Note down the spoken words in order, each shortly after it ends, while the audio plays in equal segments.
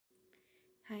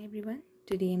Hi everyone,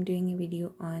 today I'm doing a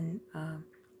video on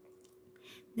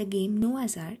the game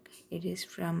Noah's Ark. It is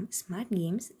from Smart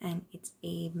Games and it's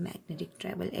a magnetic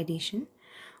travel edition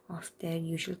of their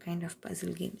usual kind of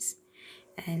puzzle games.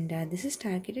 And this is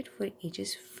targeted for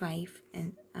ages 5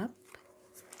 and up,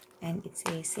 and it's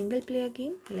a single player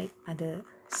game like other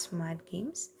Smart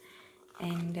Games.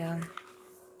 And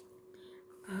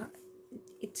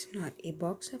it's not a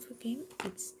box of a game,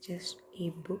 it's just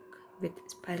a book with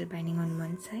spiral binding on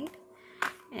one side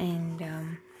and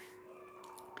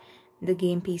the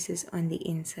game pieces on the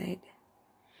inside,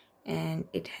 and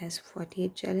it has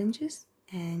 48 challenges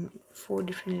and 4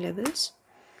 different levels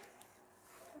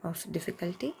of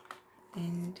difficulty.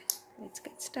 And let's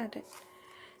get started.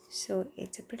 So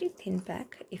it's a pretty thin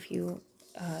pack. If you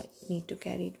need to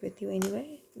carry it with you anywhere,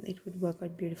 it would work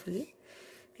out beautifully.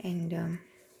 And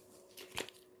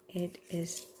it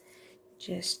is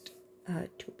just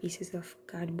 2 pieces of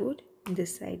cardboard.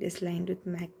 This side is lined with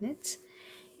magnets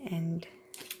and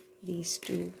these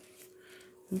 2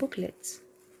 booklets,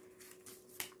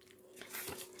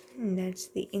 and that's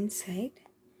the inside.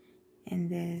 And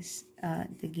there's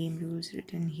the game rules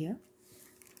written here,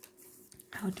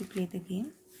 how to play the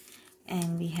game,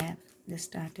 and we have the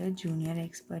starter, junior,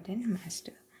 expert and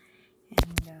master.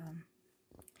 And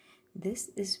this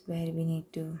is where we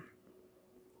need to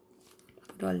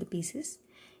put all the pieces,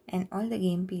 and all the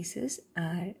game pieces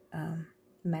are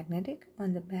magnetic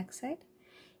on the back side,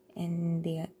 and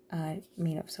they are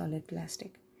made of solid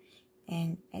plastic.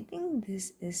 And I think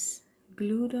this is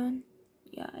glued on.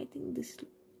 Yeah, I think this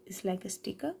is like a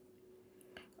sticker,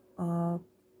 or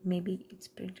maybe it's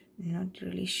printed, not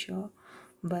really sure,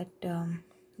 but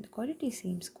the quality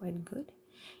seems quite good.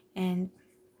 And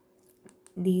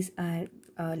these are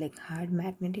like hard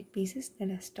magnetic pieces that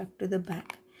are stuck to the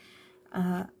back.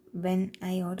 When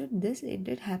I ordered this, it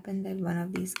did happen that one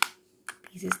of these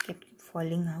pieces kept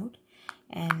falling out,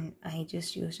 and I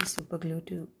just used a super glue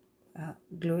to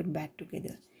glue it back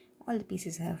together. All the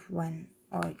pieces have 1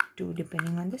 or 2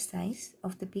 depending on the size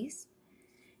of the piece,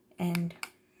 and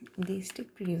they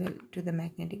stick pretty well to the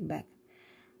magnetic back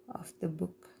of the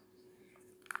book.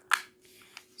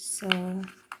 So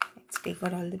let's take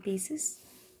out all the pieces.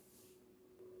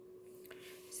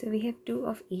 So we have 2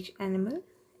 of each animal,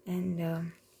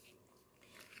 and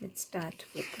let's start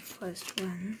with the first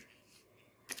one.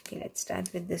 Okay, let's start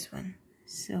with this one.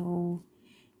 So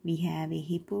we have a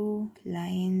hippo,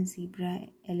 lion, zebra,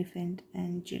 elephant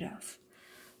and giraffe.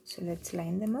 So let's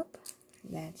line them up.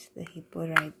 That's the hippo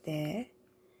right there,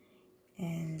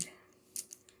 and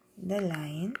the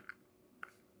lion.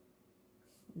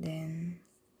 Then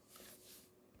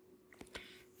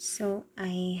so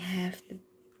I have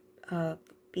the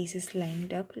pieces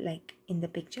lined up like in the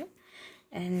picture,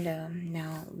 and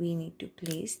now we need to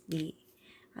place the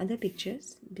other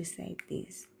pictures beside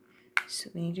these. So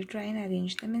we need to try and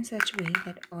arrange them in such a way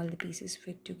that all the pieces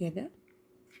fit together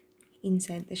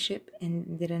inside the ship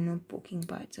and there are no poking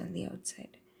parts on the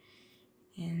outside.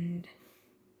 And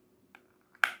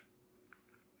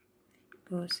it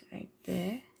goes right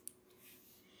there,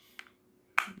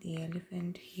 the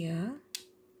elephant here,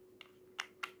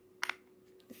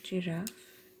 the giraffe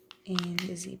and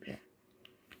the zebra.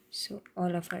 So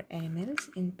all of our animals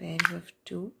in pairs of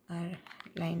 2 are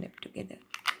lined up together,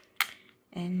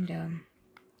 and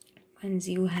once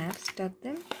you have stuck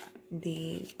them,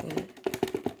 they will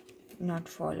not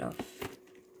fall off.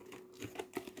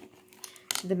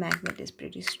 The magnet is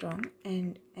pretty strong,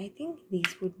 and I think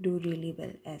these would do really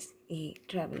well as a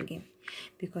travel game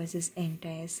because this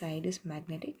entire side is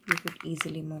magnetic. You could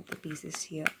easily move the pieces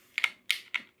here.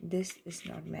 This is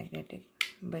not magnetic,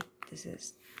 but this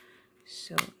is,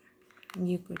 so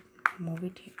you could move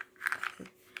it here,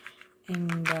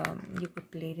 and you could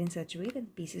play it in such a way that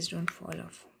the pieces don't fall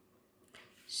off.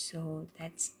 So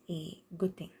that's a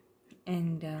good thing.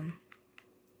 And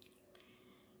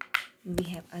we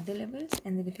have other levels,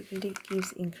 and the difficulty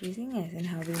keeps increasing as in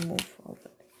how we move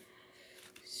forward.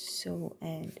 So,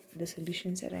 and the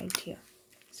solutions are right here.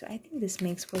 So I think this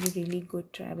makes for a really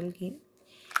good travel game,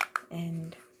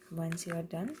 and once you are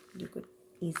done, you could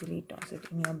easily toss it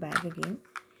in your bag again,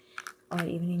 or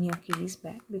even in your kiddies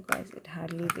bag, because it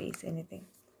hardly weighs anything.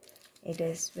 It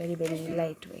is very, very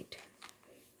lightweight,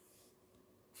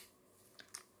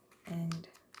 and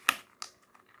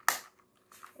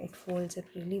it folds up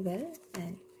really well,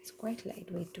 and it's quite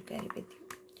lightweight to carry with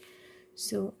you.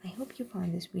 So I hope you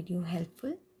found this video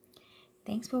helpful.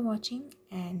 Thanks for watching,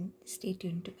 and stay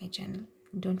tuned to my channel.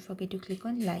 Don't forget to click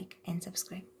on like and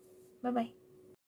subscribe. Bye bye.